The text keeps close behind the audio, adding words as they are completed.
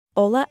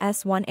Ola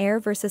S1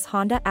 Air vs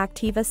Honda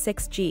Activa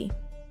 6G.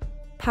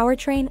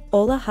 Powertrain,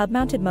 Ola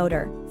hub-mounted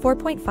motor,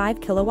 4.5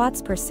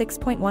 kilowatts per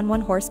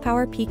 6.11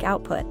 horsepower peak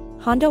output.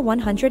 Honda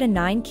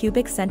 109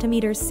 cubic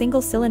centimeters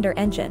single-cylinder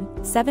engine,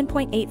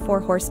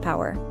 7.84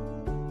 horsepower.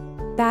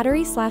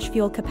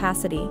 Battery/fuel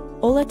capacity,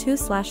 Ola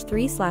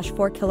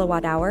 2/3/4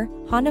 kilowatt-hour,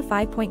 Honda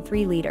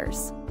 5.3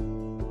 liters.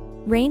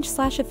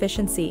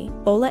 Range/efficiency,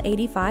 Ola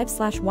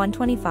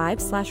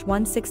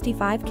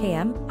 85/125/165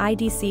 km,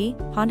 IDC,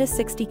 Honda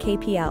 60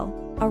 kpl,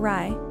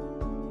 Arai.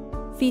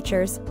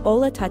 Features,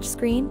 Ola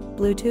touchscreen,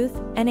 Bluetooth,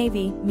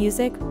 NAV,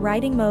 music,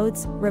 riding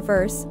modes,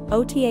 reverse,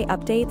 OTA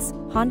updates,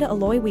 Honda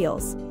alloy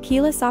wheels,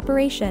 keyless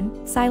operation,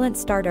 silent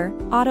starter,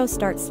 auto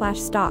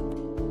start/stop.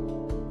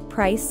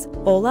 Price,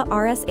 Ola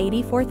Rs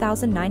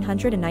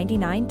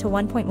 84,999 to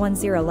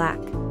 1.10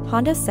 lakh,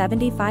 Honda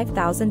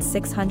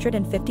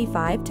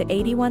 75,655 to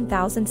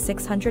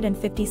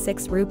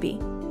 81,656 rupee.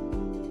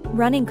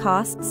 Running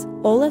costs,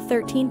 Ola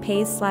 13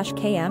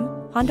 Ps/km,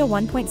 Honda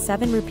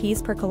 1.7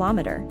 rupees per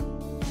kilometer.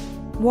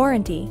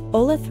 Warranty,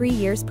 Ola 3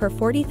 years per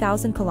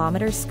 40,000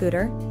 kilometers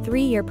scooter,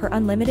 3 year per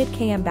unlimited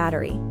km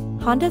battery,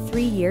 Honda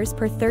 3 years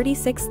per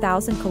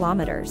 36,000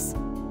 kilometers.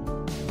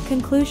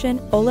 Conclusion,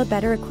 Ola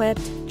better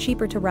equipped,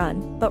 cheaper to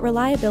run, but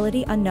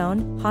reliability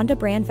unknown, Honda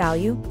brand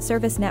value,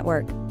 service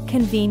network,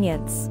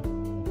 convenience.